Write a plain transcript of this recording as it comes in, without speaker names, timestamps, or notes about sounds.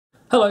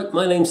Hello,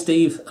 my name's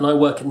Steve and I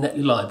work at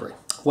Netley Library.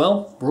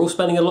 Well, we're all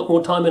spending a lot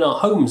more time in our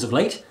homes of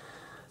late,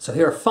 so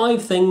here are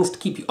 5 things to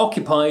keep you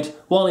occupied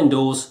while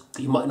indoors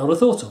that you might not have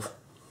thought of.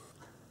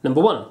 Number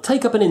 1,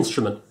 take up an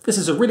instrument. This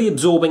is a really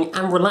absorbing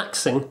and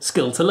relaxing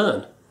skill to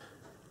learn.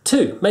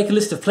 2, make a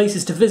list of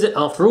places to visit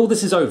after all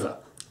this is over.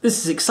 This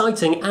is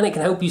exciting and it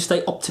can help you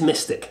stay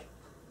optimistic.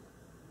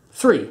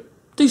 3,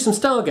 do some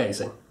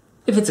stargazing.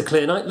 If it's a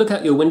clear night, look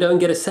out your window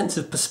and get a sense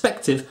of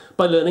perspective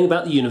by learning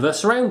about the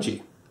universe around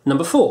you.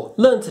 Number 4,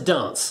 learn to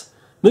dance.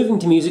 Moving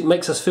to music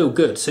makes us feel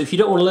good, so if you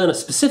don't want to learn a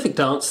specific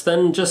dance,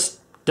 then just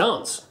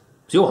dance.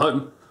 It's your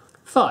home.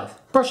 5,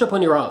 brush up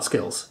on your art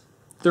skills.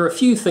 There are a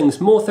few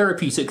things more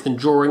therapeutic than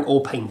drawing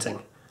or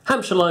painting.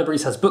 Hampshire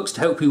Libraries has books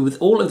to help you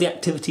with all of the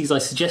activities I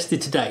suggested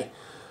today,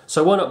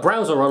 so why not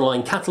browse our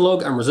online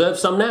catalogue and reserve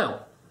some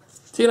now?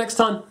 See you next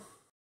time.